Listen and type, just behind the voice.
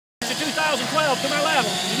12 to my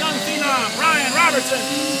left. The young phenom, Ryan Robertson.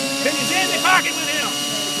 Pinion's in the pocket with him.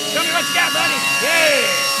 Tell me what you got, buddy. Yeah.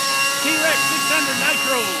 T-Rex 600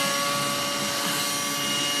 Nitro.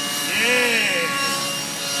 Yeah.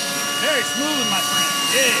 Very smooth, my friend.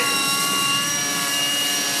 Yeah.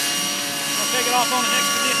 Gonna take it off on an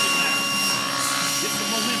expedition now. Get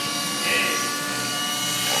some momentum. Yeah.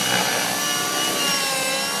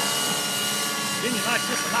 Pinion likes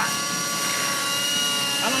this a lot.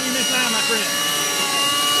 How long you been flying, my friend?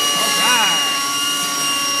 All right.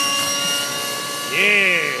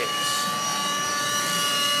 Yes.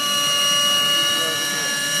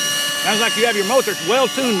 Sounds like you have your motor well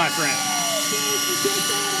tuned, my friend.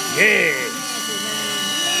 Yes.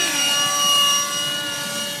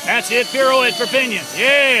 That's it, pirouette for Pinion.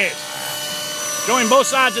 Yes. Showing both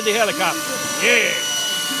sides of the helicopter. Yes.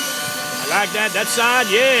 I like that. That side,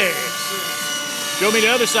 yes. Show me the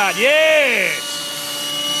other side. Yes.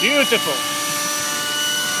 Beautiful.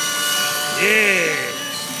 Yes.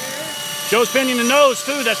 Shows Pinion the nose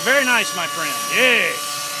too. That's very nice, my friend. Yes.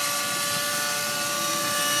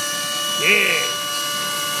 Yes.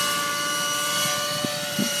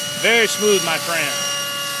 Very smooth, my friend.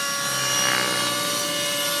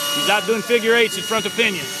 He's out doing figure eights in front of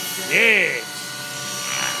Pinion. Yes.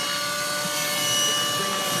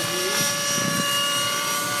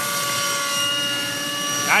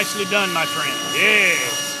 Nicely done, my friend. Yes.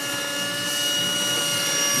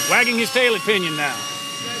 He's wagging his tail at Pinion now.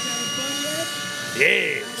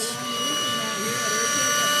 Yes.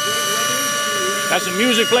 Got some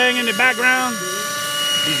music playing in the background.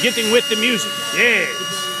 He's getting with the music. Yes.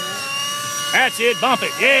 That's it. Bump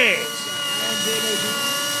it. Yes.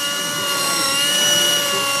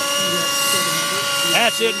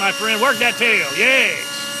 That's it, my friend. Work that tail. Yes.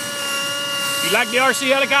 You like the RC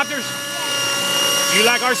helicopters? You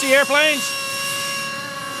like RC airplanes?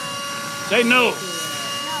 Say no. No.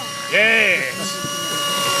 Yes.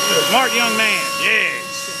 Smart young man. Yes.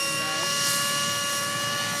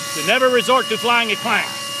 To never resort to flying a plank.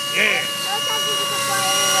 Yes.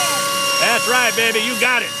 That's right, baby. You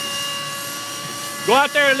got it. Go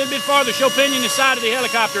out there a little bit farther. Show Pinion the side of the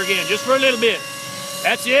helicopter again, just for a little bit.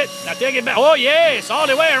 That's it. Now take it back. Oh, yes. All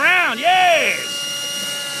the way around.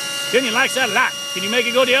 Yes. Pinion likes that a lot. Can you make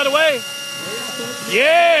it go the other way?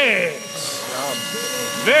 Yes.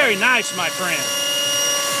 Very nice, my friend.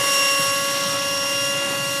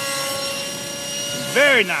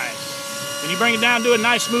 Very nice. Can you bring it down and do a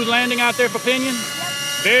nice smooth landing out there for Pinion?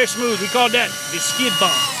 Very smooth. We call that the skid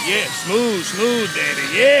bump. Yes. Smooth, smooth, baby.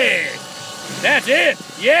 Yes. That's it.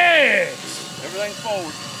 Yes. Everything's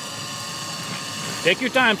forward. Take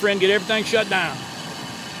your time, friend. Get everything shut down.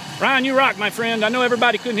 Ryan, you rock, my friend. I know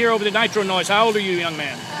everybody couldn't hear over the nitro noise. How old are you, young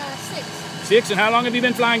man? 6. 6, and how long have you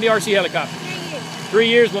been flying the RC helicopter? 3 years. 3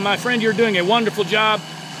 years. Well, my friend, you're doing a wonderful job.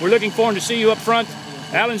 We're looking forward to see you up front.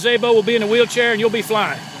 Alan Zabo will be in a wheelchair, and you'll be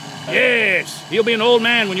flying. Yes. He'll be an old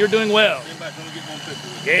man when you're doing well.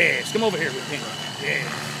 Yes. Come over here with him. Yes.